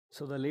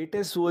So the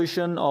latest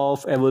version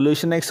of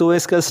evolutionx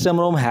OS custom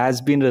ROM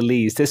has been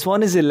released. This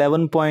one is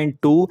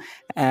 11.2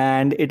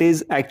 and it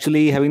is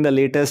actually having the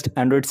latest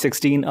Android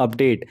 16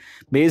 update.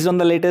 Based on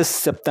the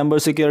latest September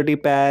security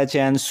patch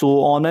and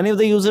so on, many of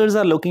the users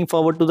are looking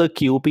forward to the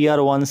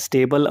QPR1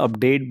 stable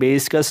update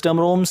based custom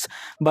ROMs,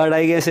 but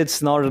I guess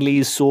it's not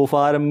released so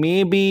far.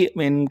 Maybe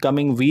in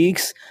coming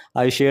weeks.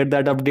 I shared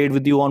that update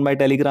with you on my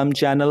Telegram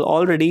channel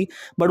already.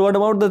 But what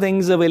about the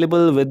things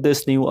available with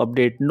this new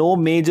update? No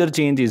major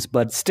changes,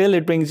 but still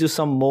it brings you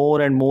some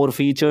more and more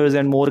features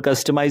and more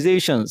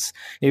customizations.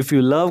 If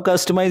you love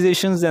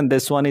customizations, then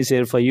this one is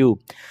here for you.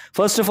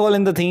 First of all,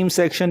 in the theme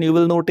section, you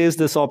will notice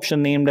this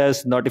option named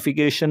as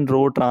notification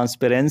row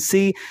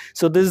transparency.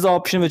 So this is the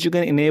option which you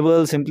can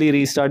enable. Simply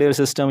restart your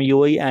system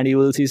UI and you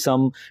will see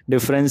some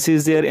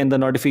differences there in the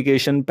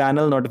notification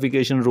panel,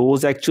 notification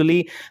rows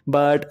actually.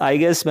 But I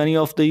guess many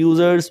of the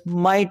users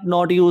might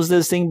not use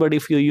this thing, but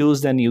if you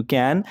use, then you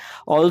can.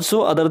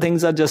 Also, other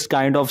things are just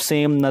kind of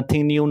same,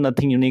 nothing new,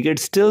 nothing unique. It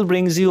still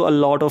brings you a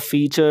lot of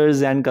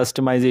features and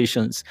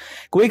customizations.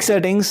 Quick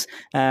settings,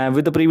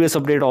 with the previous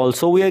update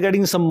also, we are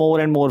getting some more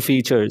and more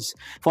features.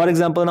 For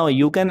example, now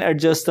you can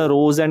adjust the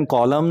rows and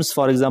columns.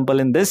 For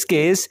example, in this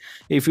case,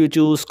 if you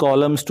choose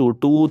columns to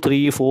 2,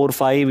 3, 4,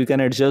 5, you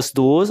can adjust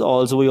those.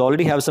 Also, we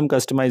already have some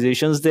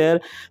customizations there.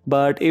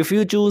 But if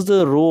you choose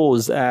the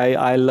rows,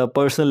 I'll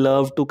personally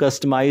love to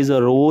customize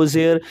the rows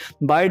here.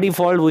 By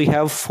default, we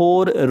have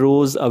 4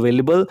 rows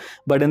available,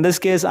 but in this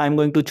case I'm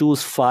going to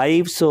choose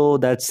 5, so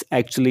that's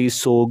actually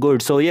so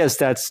good. So yes,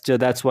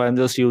 that's why I'm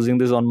just using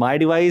this on my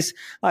device.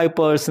 I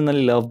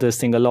personally love this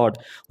thing a lot.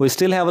 We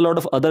still have a lot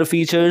of other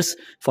features.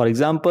 For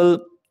example,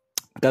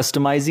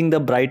 customizing the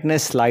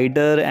brightness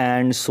slider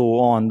and so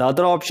on. The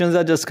other options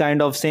are just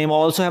kind of same.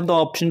 Also have the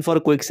option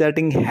for quick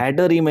setting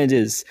header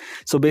images.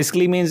 So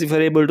basically means if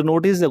you're able to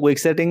notice the quick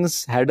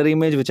settings header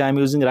image which I'm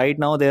using right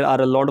now, there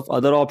are a lot of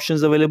other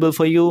options available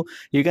for you.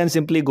 You can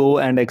simply go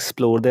and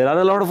explore. There are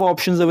a lot of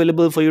options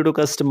available for you to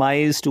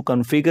customize, to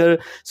configure,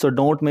 so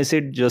don't miss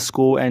it. Just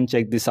go and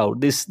check this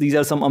out. These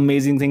are some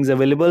amazing things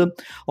available.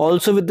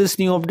 Also with this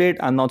new update,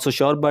 I'm not so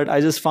sure, but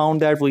I just found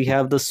that we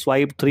have the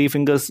swipe 3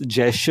 fingers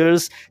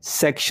gestures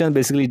section,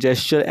 basically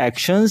gesture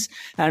actions,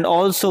 and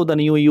also the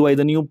new UI,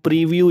 the new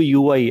preview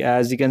UI.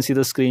 As you can see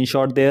the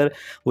screenshot there,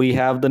 we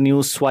have the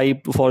new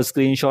swipe for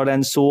screenshot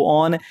and so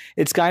on.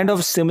 It's kind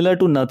of similar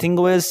to Nothing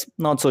OS,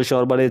 not so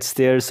sure, but it's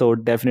there, so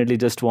definitely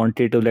just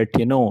wanted to let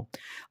you know.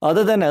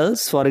 Other than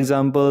else, for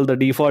example, the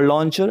default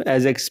launcher,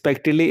 as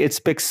expectedly, it's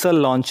Pixel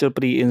launcher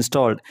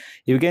pre-installed.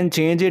 You can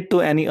change it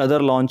to any other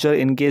launcher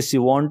in case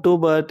you want to,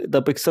 but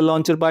the Pixel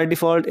launcher by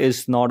default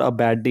is not a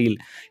bad deal.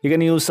 You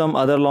can use some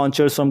other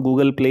launchers from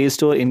Google Play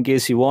Store in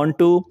case you want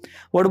to.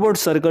 What about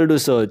circle to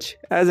search?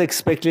 As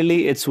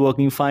expectedly, it's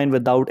working fine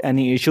without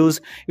any issues.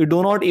 You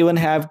do not even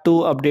have to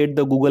update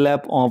the Google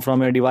app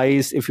from your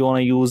device if you want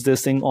to use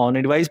this thing on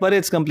a device, but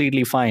it's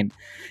completely fine.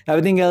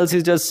 Everything else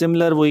is just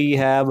similar. We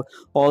have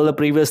all the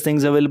previous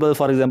things available.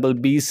 For example,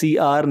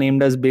 BCR,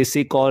 named as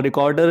basic call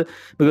recorder,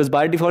 because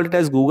by default it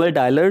has Google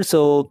dialer,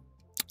 so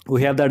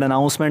we have that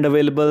announcement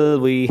available.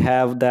 We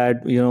have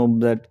that,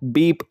 that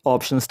beep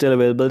option still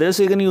available there,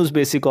 so you can use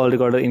basic call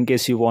recorder in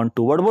case you want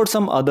to. What about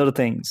some other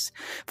things?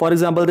 For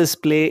example,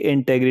 display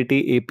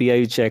integrity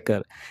API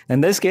checker.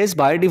 In this case,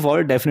 by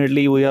default,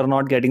 definitely we are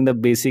not getting the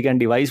basic and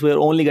device. We are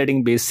only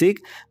getting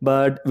basic,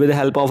 but with the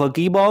help of a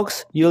key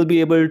box, you'll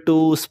be able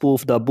to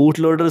spoof the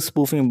bootloader.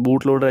 Spoofing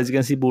bootloader, as you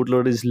can see,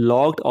 bootloader is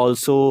locked.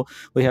 Also,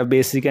 we have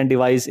basic and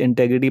device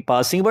integrity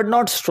passing, but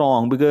not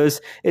strong, because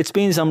it's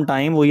been some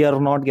time we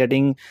are not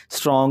getting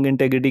strong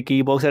integrity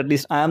key box. At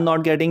least I am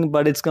not getting,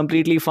 but it's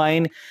completely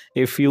fine.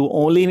 If you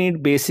only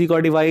need basic or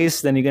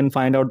device, then you can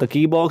find out the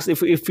key box.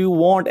 If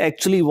you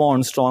actually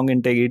want strong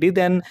integrity,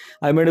 then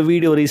I made a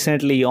video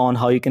recently on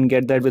how you can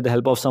get that with the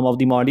help of some of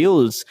the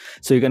modules,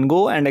 so you can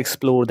go and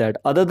explore that.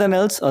 Other than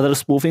else, other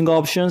spoofing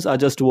options are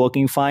just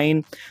working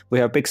fine. We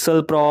have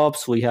pixel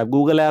props, we have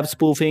Google app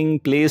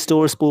spoofing, Play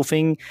Store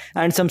spoofing,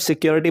 and some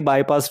security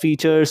bypass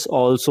features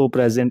also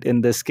present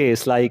in this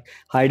case, like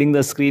hiding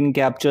the screen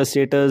capture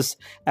status,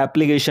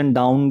 application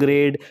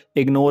downgrade,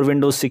 ignore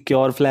Windows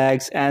secure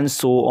flags, and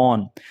so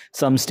on.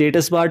 Some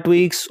status bar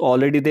tweaks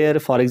already there.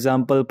 For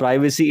example,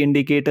 privacy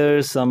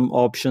indicators, some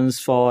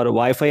options for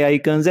Wi-Fi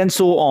icons, and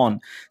so on.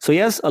 So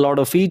yes, a lot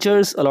of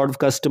features, a lot of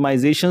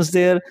customizations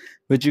there,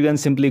 which you can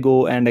simply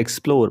go and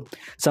explore.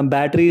 Some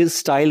battery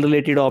style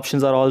related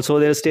options are also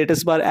there.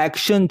 Status bar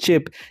action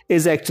chip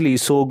is actually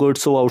so good,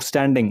 so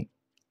outstanding.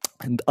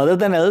 And other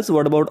than else,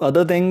 what about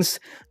other things?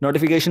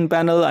 Notification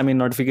panel,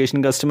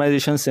 notification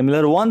customization,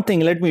 similar. One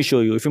thing, let me show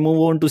you. If you move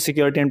on to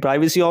security and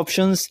privacy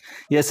options,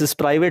 yes, this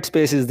private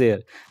space is there.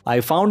 I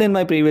found in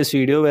my previous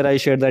video where I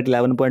shared that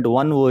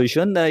 11.1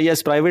 version,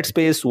 yes, private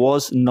space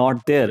was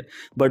not there,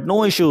 but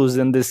no issues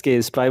in this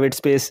case. Private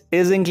space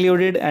is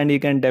included and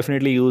you can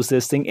definitely use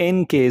this thing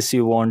in case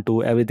you want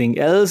to. Everything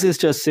else is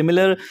just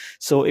similar.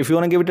 So if you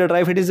want to give it a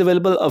try, if it is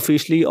available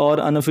officially or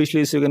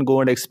unofficially, so you can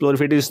go and explore.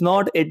 If it is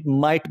not, it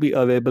might be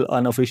available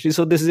unofficially.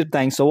 So this is it.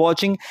 Thanks for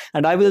watching,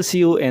 and I will see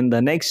you in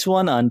the next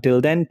one.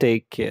 Until then,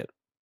 take care.